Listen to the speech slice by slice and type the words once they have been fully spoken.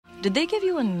Did they give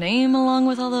you a name along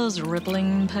with all those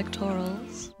rippling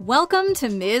pectorals? Welcome to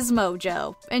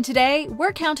MsMojo, and today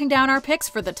we're counting down our picks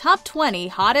for the top 20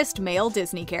 hottest male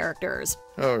Disney characters.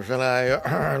 Oh, shall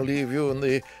I leave you and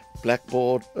the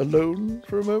blackboard alone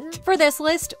for a moment? For this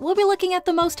list, we'll be looking at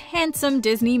the most handsome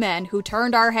Disney men who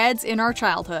turned our heads in our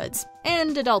childhoods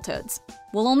and adulthoods.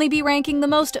 We'll only be ranking the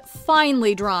most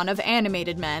finely drawn of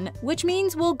animated men, which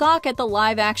means we'll gawk at the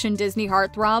live-action Disney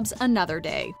heartthrobs another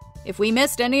day. If we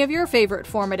missed any of your favorite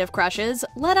formative crushes,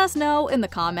 let us know in the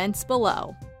comments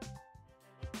below.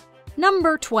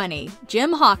 Number 20.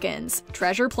 Jim Hawkins,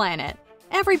 Treasure Planet.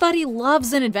 Everybody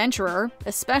loves an adventurer,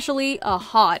 especially a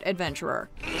hot adventurer.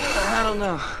 I don't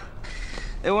know.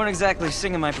 They weren't exactly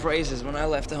singing my praises when I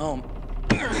left home.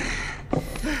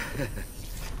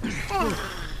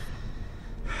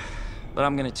 But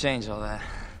I'm gonna change all that.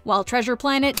 While Treasure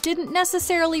Planet didn't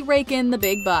necessarily rake in the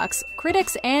big bucks,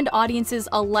 critics and audiences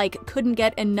alike couldn't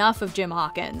get enough of Jim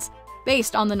Hawkins.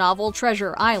 Based on the novel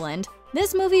Treasure Island,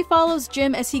 this movie follows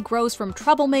Jim as he grows from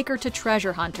troublemaker to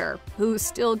treasure hunter, who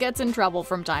still gets in trouble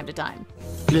from time to time.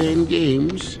 Playing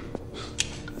games?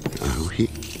 Oh,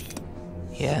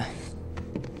 Yeah,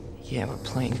 we're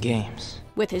playing games.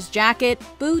 With his jacket,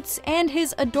 boots, and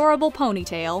his adorable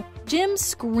ponytail, Jim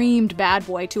screamed bad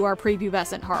boy to our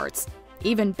prepubescent hearts.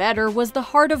 Even better was the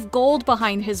heart of gold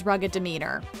behind his rugged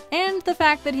demeanor, and the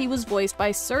fact that he was voiced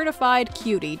by certified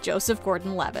cutie Joseph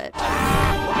Gordon-Levitt.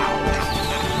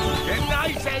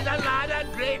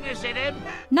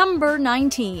 Number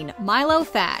 19. Milo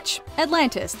Thatch,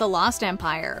 Atlantis: The Lost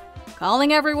Empire.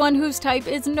 Calling everyone whose type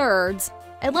is nerds,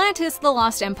 Atlantis: The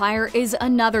Lost Empire is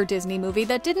another Disney movie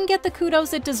that didn't get the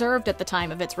kudos it deserved at the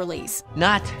time of its release.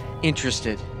 Not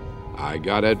interested. I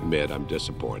gotta admit, I'm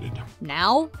disappointed.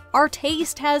 Now, our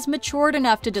taste has matured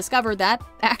enough to discover that,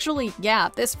 actually, yeah,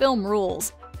 this film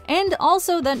rules. And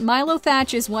also that Milo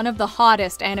Thatch is one of the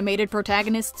hottest animated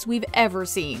protagonists we've ever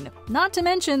seen, not to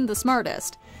mention the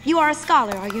smartest. You are a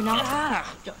scholar, are you not?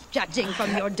 Judging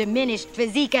from your diminished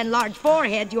physique and large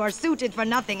forehead, you are suited for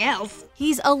nothing else.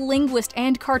 He's a linguist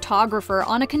and cartographer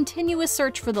on a continuous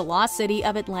search for the lost city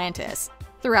of Atlantis.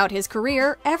 Throughout his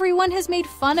career, everyone has made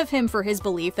fun of him for his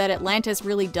belief that Atlantis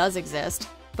really does exist.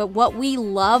 But what we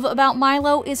love about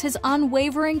Milo is his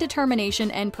unwavering determination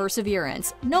and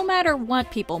perseverance, no matter what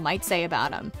people might say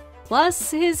about him. Plus,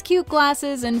 his cute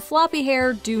glasses and floppy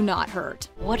hair do not hurt.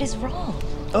 What is wrong?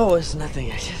 Oh, it's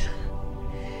nothing. I just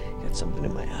got something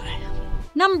in my eye.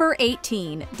 Number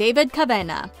 18. David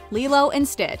Cavenna, Lilo and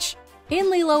Stitch. In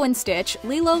Lilo and Stitch,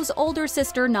 Lilo's older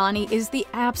sister Nani is the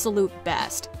absolute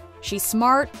best. She's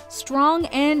smart, strong,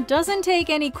 and doesn't take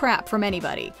any crap from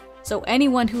anybody. So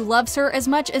anyone who loves her as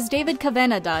much as David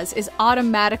Cavenna does is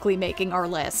automatically making our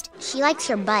list. She likes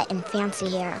her butt and fancy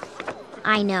hair.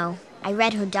 I know. I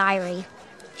read her diary.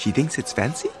 She thinks it's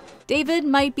fancy? David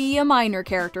might be a minor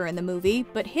character in the movie,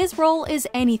 but his role is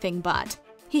anything but.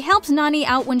 He helps Nani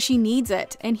out when she needs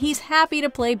it, and he's happy to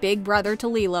play big brother to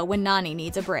Lilo when Nani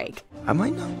needs a break. I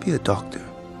might not be a doctor,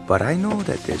 but I know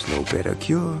that there's no better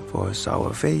cure for a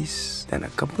sour face than a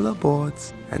couple of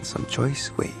boards and some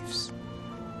choice waves.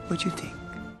 What you think?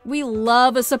 We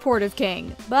love a supportive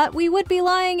king, but we would be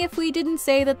lying if we didn't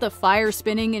say that the fire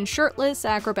spinning and shirtless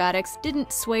acrobatics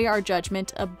didn't sway our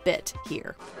judgment a bit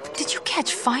here. Did you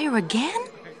catch fire again?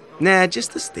 Nah,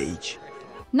 just the stage.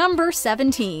 Number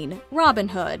 17. Robin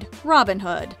Hood. Robin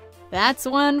Hood. That's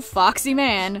one foxy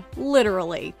man,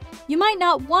 literally. You might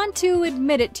not want to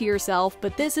admit it to yourself,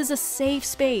 but this is a safe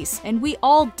space, and we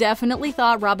all definitely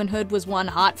thought Robin Hood was one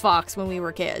hot fox when we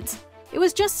were kids. It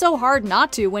was just so hard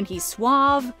not to when he's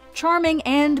suave, charming,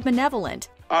 and benevolent.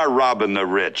 I robbing the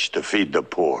rich to feed the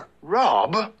poor.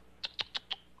 Rob?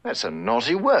 That's a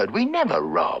naughty word. We never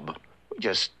rob. We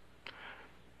just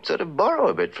sort of borrow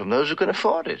a bit from those who can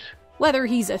afford it. Whether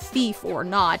he's a thief or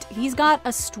not, he's got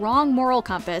a strong moral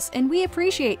compass, and we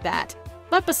appreciate that.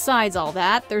 But besides all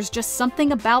that, there's just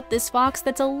something about this fox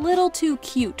that's a little too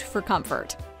cute for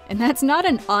comfort. And that's not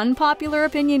an unpopular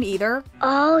opinion either.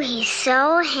 Oh, he's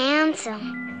so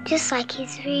handsome. Just like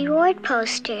his reward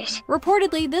posters.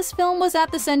 Reportedly, this film was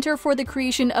at the center for the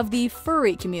creation of the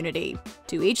furry community.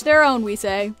 To each their own, we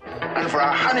say. And for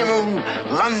our honeymoon,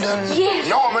 London, yes.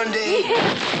 Normandy,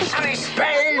 yes. Sunny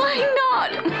Spain. Why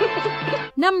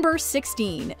not? Number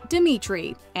 16.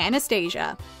 Dimitri,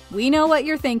 Anastasia. We know what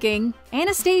you're thinking.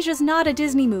 Anastasia's not a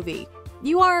Disney movie.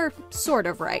 You are sort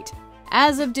of right.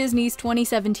 As of Disney's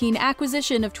 2017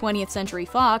 acquisition of 20th Century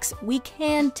Fox, we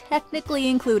can technically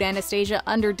include Anastasia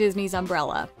under Disney's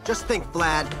umbrella. Just think,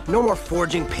 Vlad, no more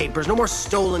forging papers, no more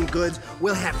stolen goods.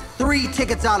 We'll have 3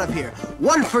 tickets out of here.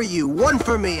 One for you, one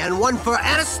for me, and one for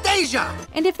Anastasia!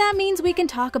 And if that means we can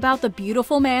talk about the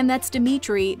beautiful man that's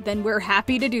Dimitri, then we're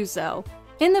happy to do so.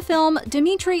 In the film,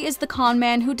 Dimitri is the con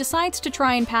man who decides to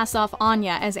try and pass off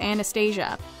Anya as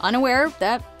Anastasia, unaware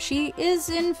that she is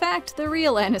in fact the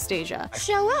real Anastasia.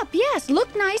 Show up, yes,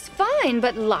 look nice, fine,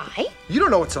 but lie? You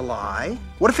don't know it's a lie.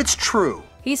 What if it's true?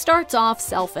 He starts off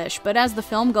selfish, but as the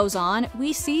film goes on,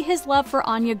 we see his love for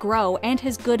Anya grow and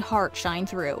his good heart shine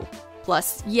through.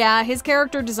 Plus, yeah, his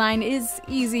character design is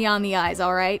easy on the eyes,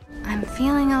 alright? I'm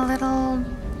feeling a little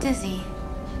dizzy.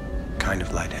 Kind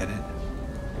of lightheaded.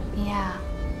 Yeah.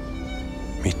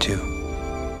 Me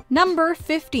too. Number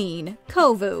 15,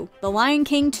 Kovu, The Lion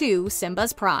King 2,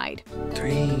 Simba's Pride.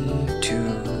 3, 2,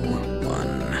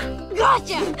 1.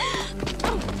 Gotcha!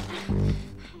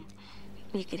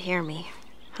 You could hear me,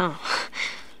 huh?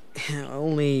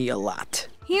 Only a lot.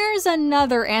 Here's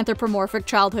another anthropomorphic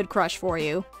childhood crush for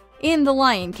you. In The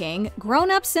Lion King,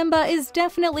 grown-up Simba is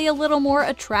definitely a little more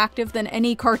attractive than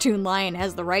any cartoon lion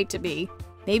has the right to be.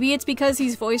 Maybe it's because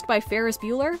he's voiced by Ferris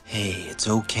Bueller? Hey, it's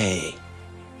okay.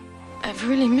 I've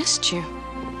really missed you.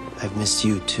 I've missed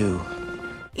you too.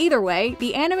 Either way,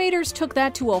 the animators took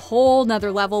that to a whole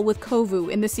nother level with Kovu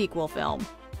in the sequel film.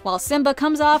 While Simba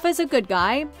comes off as a good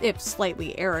guy, if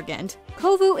slightly arrogant,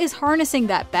 Kovu is harnessing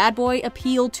that bad boy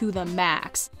appeal to the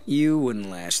max. You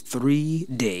wouldn't last 3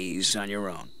 days on your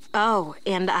own. Oh,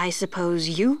 and I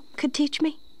suppose you could teach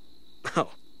me?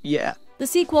 Oh, yeah. The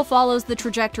sequel follows the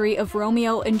trajectory of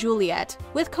Romeo and Juliet,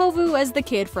 with Kovu as the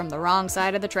kid from the wrong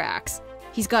side of the tracks.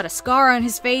 He's got a scar on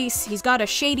his face, he's got a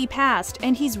shady past,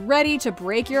 and he's ready to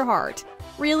break your heart.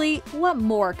 Really, what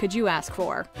more could you ask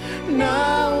for?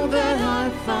 Now that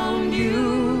I've found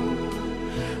you,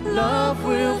 love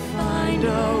will find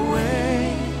a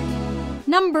way.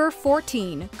 Number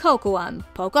 14, Kocoum,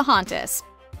 Pocahontas.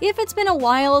 If it's been a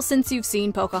while since you've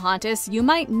seen Pocahontas, you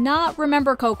might not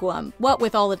remember Kocoum, what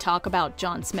with all the talk about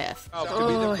John Smith.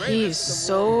 Oh, he's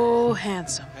so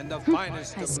handsome. I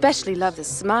especially love the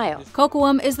smile.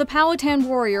 Kocoum is the Powhatan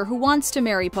warrior who wants to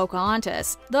marry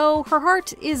Pocahontas, though her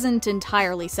heart isn't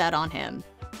entirely set on him.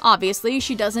 Obviously,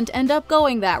 she doesn't end up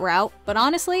going that route, but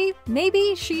honestly,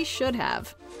 maybe she should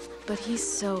have. But he's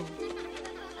so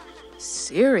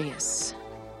serious.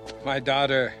 My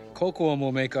daughter, Kocoum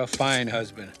will make a fine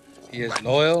husband. He is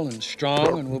loyal and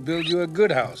strong and will build you a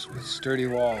good house with sturdy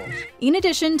walls. In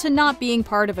addition to not being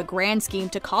part of a grand scheme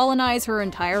to colonize her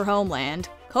entire homeland,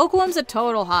 Kocoum's a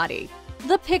total hottie.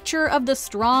 The picture of the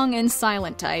strong and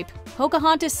silent type,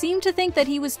 Pocahontas seemed to think that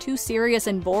he was too serious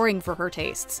and boring for her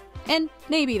tastes. And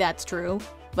maybe that's true.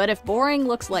 But if boring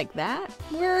looks like that,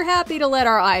 we're happy to let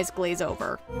our eyes glaze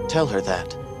over. Tell her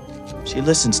that. She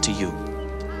listens to you.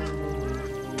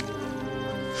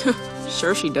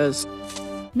 Sure she does.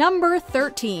 Number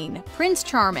 13, Prince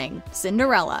Charming,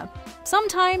 Cinderella.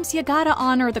 Sometimes you gotta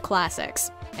honor the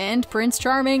classics, and Prince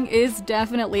Charming is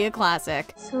definitely a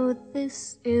classic. So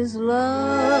this is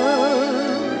love.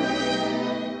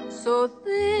 So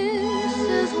this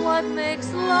is what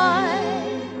makes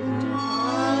life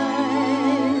divine.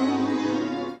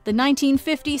 The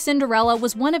 1950 Cinderella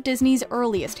was one of Disney's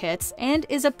earliest hits and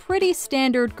is a pretty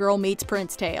standard girl meets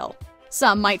prince tale.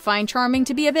 Some might find Charming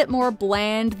to be a bit more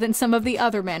bland than some of the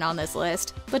other men on this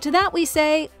list, but to that we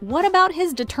say, what about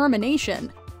his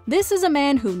determination? This is a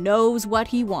man who knows what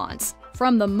he wants.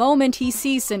 From the moment he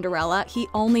sees Cinderella, he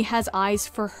only has eyes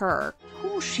for her.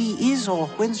 Who she is or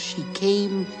whence she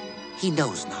came, he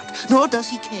knows not, nor does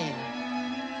he care.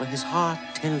 For his heart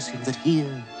tells him that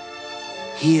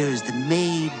here's the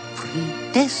maid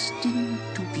predestined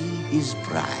to be his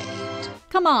bride.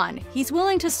 Come on, he's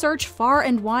willing to search far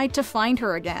and wide to find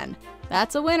her again.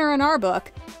 That's a winner in our book.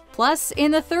 Plus,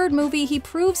 in the third movie, he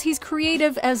proves he's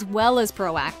creative as well as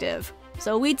proactive.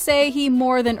 So we'd say he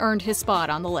more than earned his spot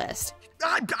on the list.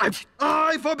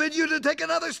 I forbid you to take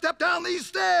another step down these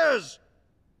stairs!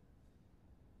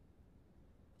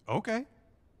 Okay.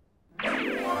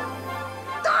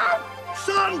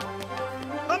 Son!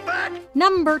 I'm back!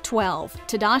 Number 12,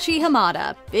 Tadashi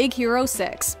Hamada, Big Hero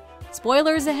 6.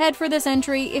 Spoilers ahead for this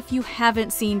entry if you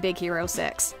haven't seen Big Hero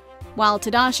 6. While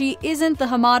Tadashi isn't the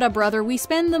Hamada brother we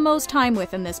spend the most time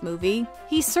with in this movie,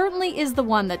 he certainly is the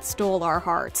one that stole our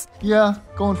hearts. Yeah,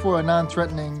 going for a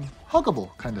non-threatening,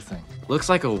 huggable kind of thing. Looks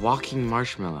like a walking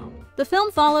marshmallow. The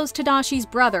film follows Tadashi's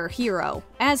brother, Hiro,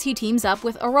 as he teams up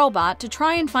with a robot to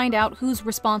try and find out who's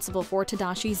responsible for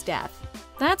Tadashi's death.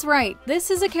 That's right, this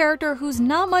is a character who's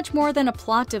not much more than a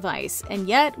plot device, and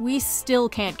yet we still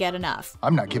can't get enough.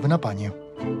 I'm not giving up on you.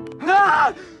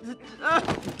 Ah!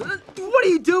 What are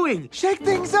you doing? Shake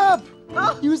things up!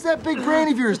 Use that big brain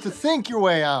of yours to think your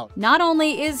way out. Not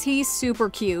only is he super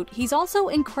cute, he's also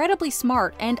incredibly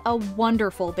smart and a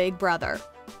wonderful big brother.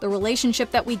 The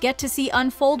relationship that we get to see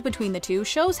unfold between the two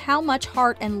shows how much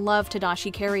heart and love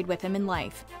Tadashi carried with him in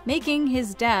life, making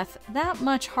his death that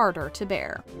much harder to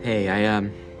bear. Hey,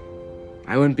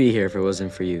 I wouldn't be here if it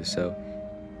wasn't for you, so...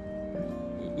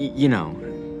 you know,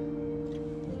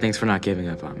 thanks for not giving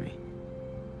up on me.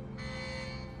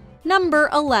 Number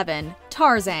 11.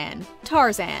 Tarzan.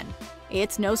 Tarzan.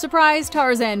 It's no surprise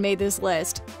Tarzan made this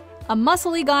list. A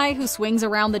muscly guy who swings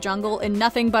around the jungle in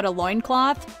nothing but a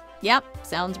loincloth? Yep,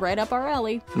 sounds right up our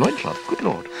alley. Loincloth, good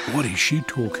lord. What is she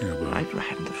talking about? I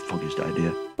hadn't the foggiest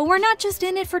idea. But we're not just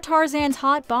in it for Tarzan's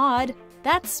hot bod.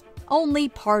 That's only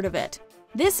part of it.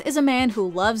 This is a man who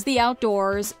loves the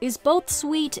outdoors, is both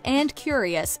sweet and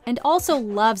curious, and also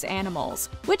loves animals,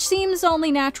 which seems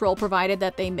only natural provided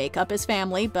that they make up his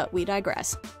family, but we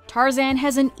digress. Tarzan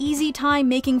has an easy time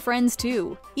making friends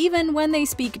too, even when they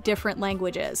speak different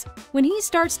languages. When he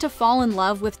starts to fall in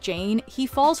love with Jane, he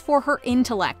falls for her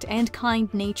intellect and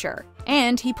kind nature,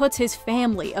 and he puts his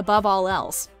family above all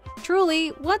else. Truly,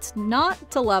 what's not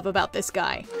to love about this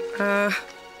guy?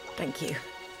 Thank you.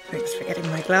 Thanks for getting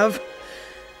my glove.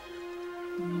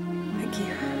 Thank you.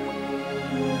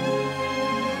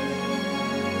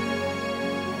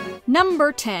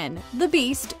 Number 10. The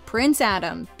Beast, Prince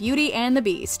Adam, Beauty and the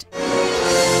Beast.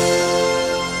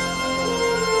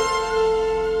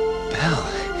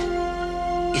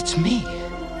 Belle, it's me.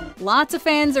 Lots of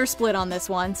fans are split on this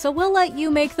one, so we'll let you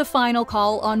make the final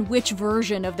call on which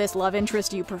version of this love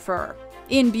interest you prefer.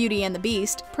 In Beauty and the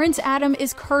Beast, Prince Adam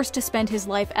is cursed to spend his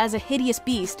life as a hideous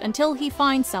beast until he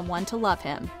finds someone to love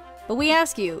him. But we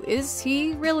ask you, is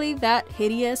he really that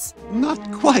hideous?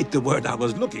 Not quite the word I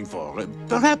was looking for.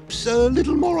 Perhaps a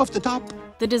little more off the top.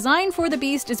 The design for the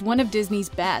Beast is one of Disney's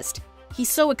best. He's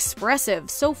so expressive,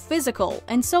 so physical,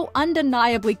 and so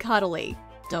undeniably cuddly.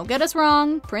 Don't get us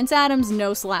wrong, Prince Adam's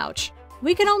no slouch.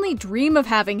 We can only dream of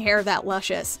having hair that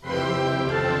luscious.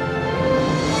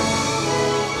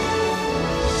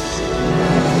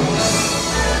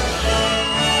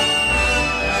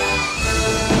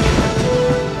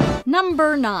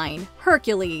 Number 9.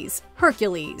 Hercules.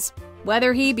 Hercules.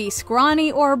 Whether he be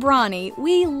scrawny or brawny,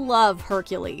 we love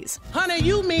Hercules. Honey,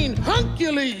 you mean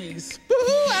Hercules!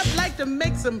 I'd like to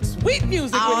make some sweet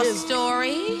music with Our his...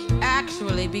 story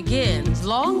actually begins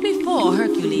long before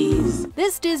Hercules.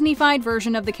 This Disney-fied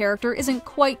version of the character isn't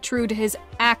quite true to his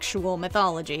actual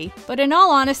mythology, but in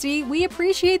all honesty, we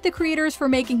appreciate the creators for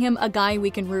making him a guy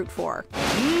we can root for.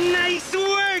 Nice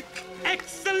work!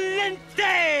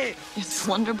 Excelente! Is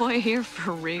Wonder Boy here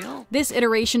for real? This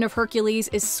iteration of Hercules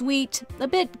is sweet, a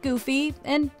bit goofy,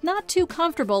 and not too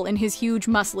comfortable in his huge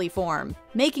muscly form,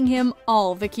 making him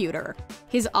all the cuter.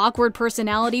 His awkward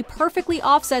personality perfectly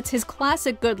offsets his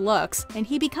classic good looks, and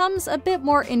he becomes a bit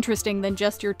more interesting than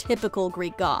just your typical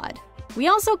Greek god. We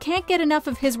also can't get enough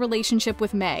of his relationship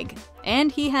with Meg,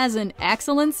 and he has an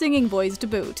excellent singing voice to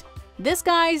boot. This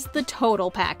guy's the total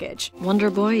package.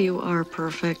 Wonder Boy, you are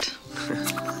perfect.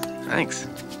 Thanks.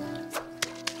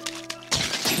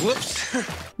 Whoops.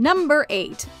 Number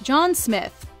 8. John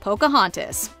Smith,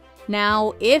 Pocahontas.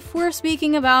 Now, if we're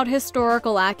speaking about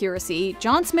historical accuracy,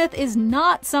 John Smith is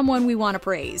not someone we want to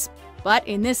praise. But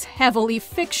in this heavily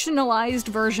fictionalized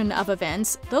version of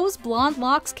events, those blonde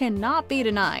locks cannot be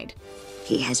denied.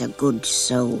 He has a good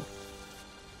soul.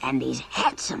 And he's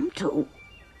handsome, too.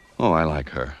 Oh, I like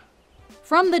her.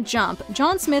 From the jump,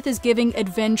 John Smith is giving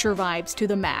adventure vibes to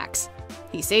the max.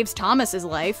 He saves Thomas's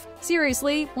life.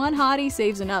 Seriously, one hottie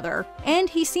saves another. And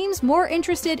he seems more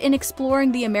interested in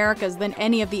exploring the Americas than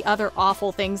any of the other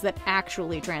awful things that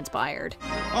actually transpired.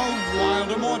 A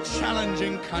wilder, more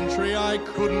challenging country I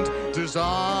couldn't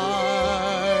design.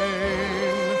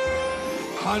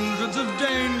 Hundreds of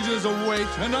dangers await,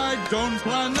 and I don't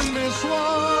plan to miss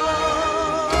one.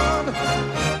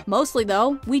 Mostly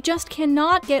though, we just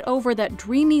cannot get over that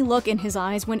dreamy look in his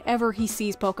eyes whenever he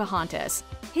sees Pocahontas.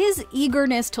 His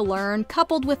eagerness to learn,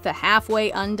 coupled with the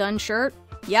halfway undone shirt,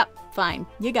 yep, fine,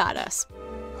 you got us.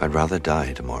 I'd rather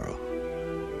die tomorrow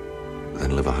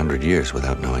than live 100 years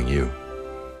without knowing you.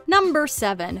 Number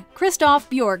 7. Christoph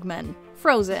Bjorgman,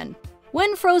 Frozen.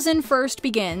 When Frozen first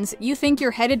begins, you think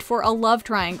you're headed for a love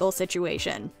triangle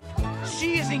situation.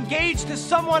 She is engaged to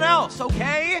someone else,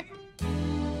 okay?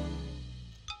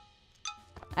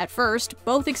 At first,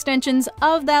 both extensions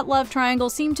of that love triangle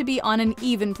seem to be on an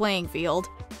even playing field.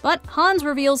 But Hans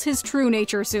reveals his true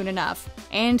nature soon enough,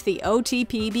 and the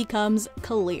OTP becomes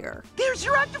clear. There's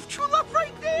your act of true love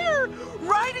right there!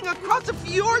 Riding across the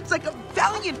fjords like a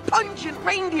valiant, pungent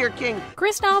reindeer king!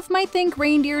 Kristoff might think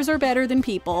reindeers are better than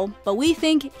people, but we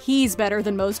think he's better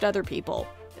than most other people,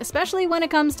 especially when it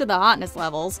comes to the hotness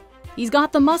levels. He's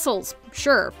got the muscles,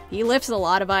 sure, he lifts a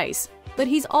lot of ice, but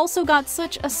he's also got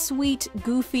such a sweet,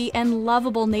 goofy, and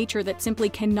lovable nature that simply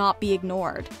cannot be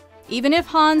ignored. Even if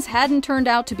Hans hadn't turned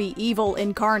out to be evil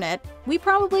incarnate, we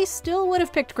probably still would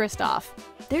have picked Kristoff.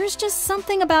 There's just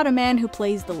something about a man who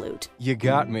plays the lute. You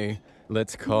got me.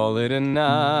 Let's call it a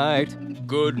night.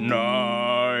 Good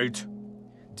night.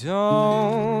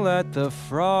 Don't let the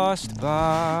frost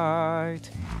bite.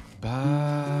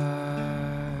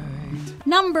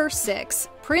 Number 6.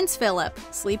 Prince Philip,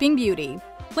 Sleeping Beauty.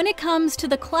 When it comes to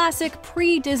the classic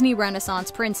pre-Disney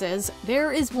Renaissance princes,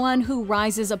 there is one who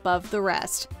rises above the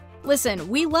rest. Listen,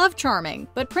 we love Charming,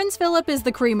 but Prince Philip is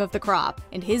the cream of the crop,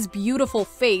 and his beautiful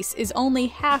face is only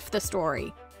half the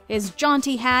story. His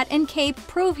jaunty hat and cape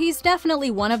prove he's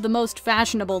definitely one of the most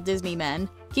fashionable Disney men,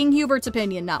 King Hubert's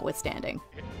opinion notwithstanding.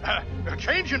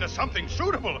 Change into something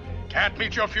suitable. Can't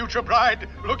meet your future bride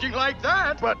looking like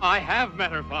that. But I have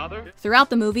met her father. Throughout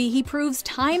the movie, he proves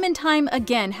time and time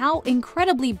again how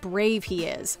incredibly brave he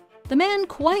is. The man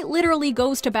quite literally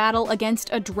goes to battle against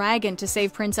a dragon to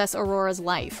save Princess Aurora's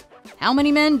life. How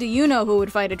many men do you know who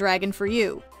would fight a dragon for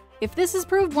you? If this has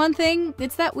proved one thing,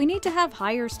 it's that we need to have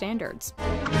higher standards.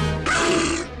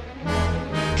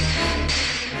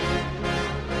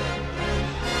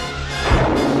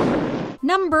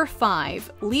 Number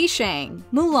 5. Li Shang,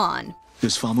 Mulan.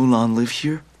 Does Fa Mulan live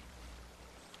here?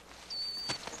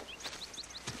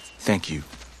 Thank you.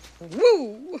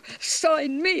 Woo!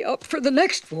 Sign me up for the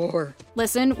next war.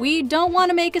 Listen, we don't want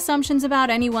to make assumptions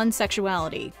about anyone's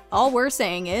sexuality. All we're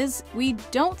saying is, we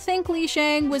don't think Li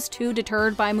Shang was too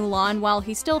deterred by Mulan while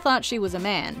he still thought she was a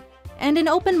man. And an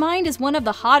open mind is one of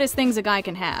the hottest things a guy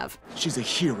can have. She's a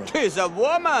hero. She's a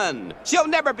woman. She'll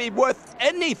never be worth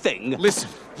anything. Listen,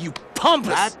 you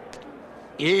pompous. That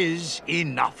is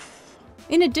enough.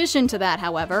 In addition to that,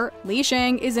 however, Li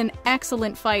Shang is an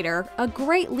excellent fighter, a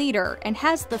great leader, and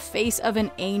has the face of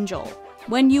an angel.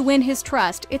 When you win his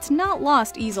trust, it's not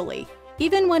lost easily.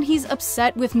 Even when he's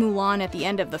upset with Mulan at the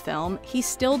end of the film, he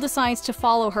still decides to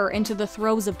follow her into the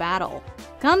throes of battle.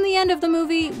 Come the end of the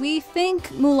movie, we think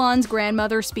Mulan's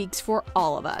grandmother speaks for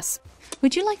all of us.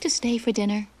 Would you like to stay for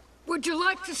dinner? Would you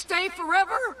like to stay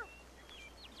forever?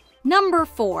 Number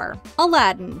 4.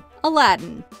 Aladdin.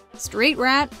 Aladdin. Street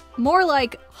rat? More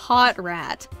like hot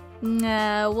rat.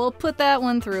 Nah, we'll put that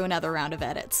one through another round of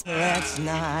edits. Let's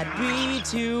not be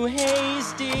too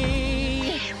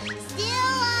hasty.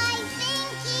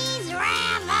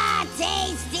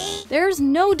 There's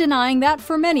no denying that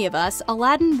for many of us,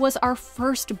 Aladdin was our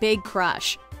first big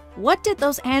crush. What did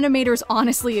those animators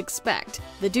honestly expect?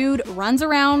 The dude runs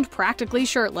around practically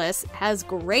shirtless, has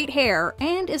great hair,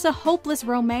 and is a hopeless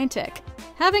romantic.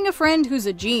 Having a friend who's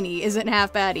a genie isn't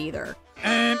half bad either.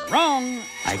 And wrong!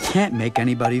 I can't make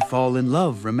anybody fall in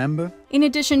love, remember? In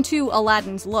addition to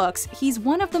Aladdin's looks, he's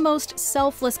one of the most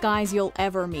selfless guys you'll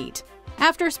ever meet.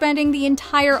 After spending the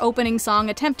entire opening song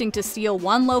attempting to steal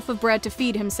one loaf of bread to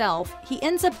feed himself, he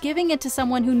ends up giving it to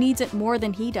someone who needs it more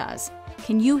than he does.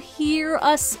 Can you hear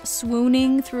us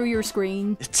swooning through your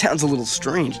screen? It sounds a little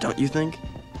strange, don't you think?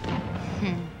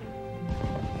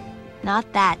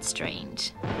 Not that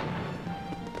strange.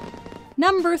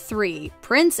 Number 3.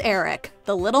 Prince Eric,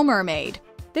 The Little Mermaid.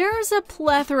 There's a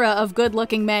plethora of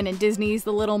good-looking men in Disney's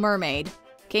The Little Mermaid.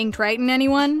 King Triton,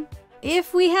 anyone?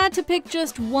 If we had to pick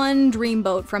just one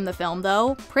dreamboat from the film,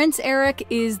 though, Prince Eric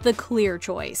is the clear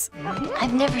choice.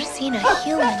 I've never seen a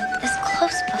human this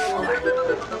close before.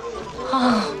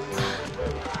 Oh,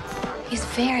 he's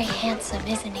very handsome,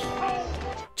 isn't he?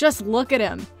 Just look at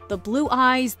him. The blue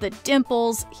eyes, the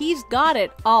dimples, he's got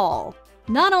it all.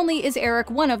 Not only is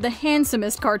Eric one of the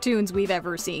handsomest cartoons we've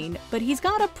ever seen, but he's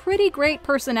got a pretty great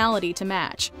personality to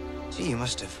match. Gee, you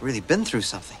must have really been through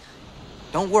something.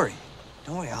 Don't worry,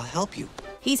 I'll help you.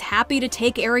 He's happy to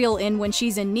take Ariel in when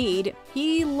she's in need,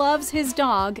 he loves his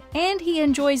dog, and he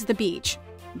enjoys the beach.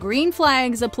 Green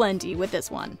flags aplenty with this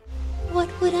one. What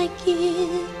would I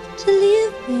give to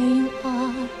live where you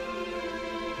are?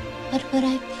 What would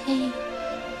I pay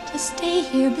to stay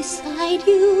here beside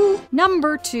you?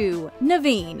 Number 2.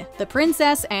 Naveen, The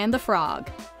Princess and the Frog.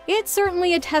 It's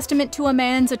certainly a testament to a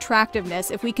man's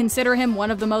attractiveness if we consider him one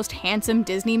of the most handsome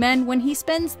Disney men when he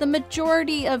spends the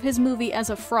majority of his movie as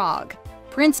a frog.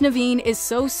 Prince Naveen is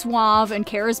so suave and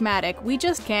charismatic, we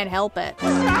just can't help it.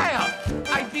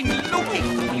 I've been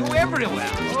looking for you everywhere.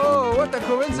 Oh, what a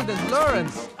coincidence,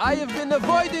 Lawrence. I have been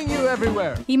avoiding you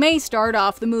everywhere. He may start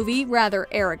off the movie rather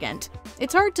arrogant.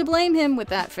 It's hard to blame him with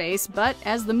that face, but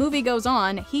as the movie goes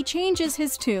on, he changes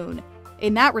his tune.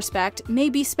 In that respect,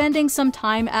 maybe spending some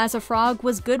time as a frog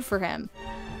was good for him.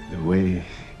 The way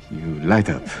you light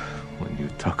up when you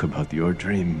talk about your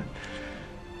dream.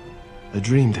 A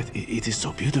dream that it is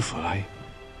so beautiful. I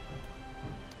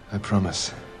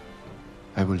promise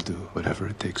I will do whatever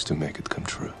it takes to make it come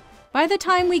true. By the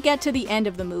time we get to the end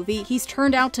of the movie, he's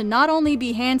turned out to not only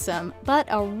be handsome, but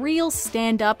a real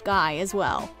stand-up guy as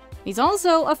well. He's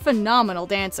also a phenomenal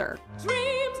dancer.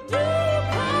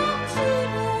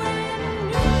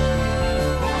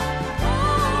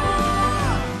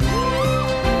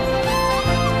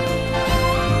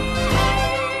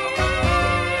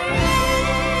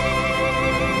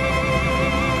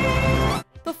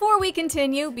 Before we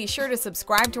continue, be sure to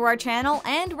subscribe to our channel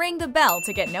and ring the bell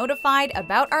to get notified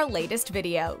about our latest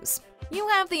videos. You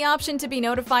have the option to be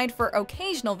notified for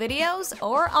occasional videos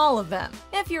or all of them.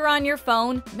 If you're on your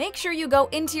phone, make sure you go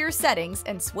into your settings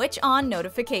and switch on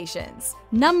notifications.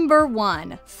 Number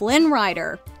 1. Flynn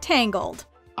Rider, Tangled.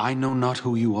 I know not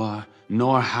who you are,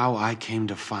 nor how I came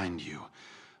to find you,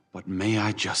 but may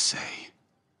I just say,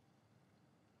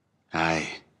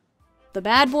 The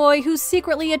bad boy, who's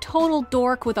secretly a total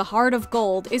dork with a heart of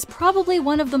gold, is probably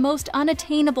one of the most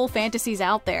unattainable fantasies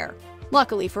out there.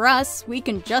 Luckily for us, we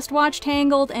can just watch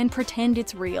Tangled and pretend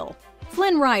it's real.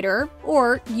 Flynn Rider,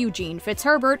 or Eugene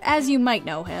Fitzherbert as you might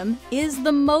know him, is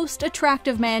the most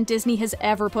attractive man Disney has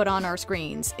ever put on our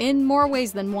screens, in more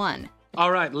ways than one.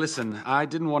 all right, listen, I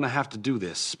didn't want to have to do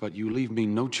this, but you leave me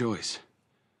no choice.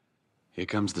 Here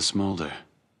comes the smolder.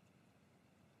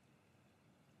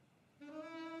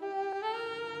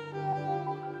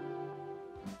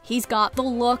 He's got the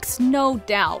looks, no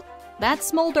doubt. That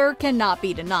smolder cannot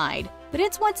be denied, but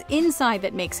it's what's inside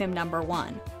that makes him number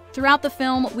 1. Throughout the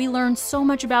film, we learn so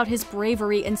much about his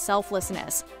bravery and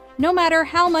selflessness. No matter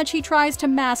how much he tries to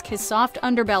mask his soft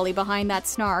underbelly behind that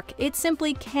snark, it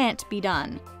simply can't be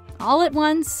done. All at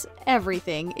once,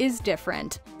 everything is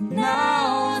different.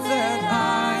 Now that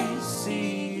I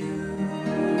see you.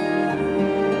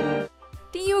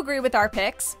 Do you agree with our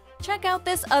picks? Check out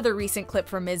this other recent clip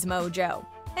from MsMojo.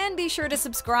 And be sure to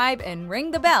subscribe and ring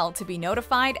the bell to be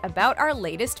notified about our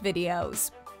latest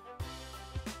videos.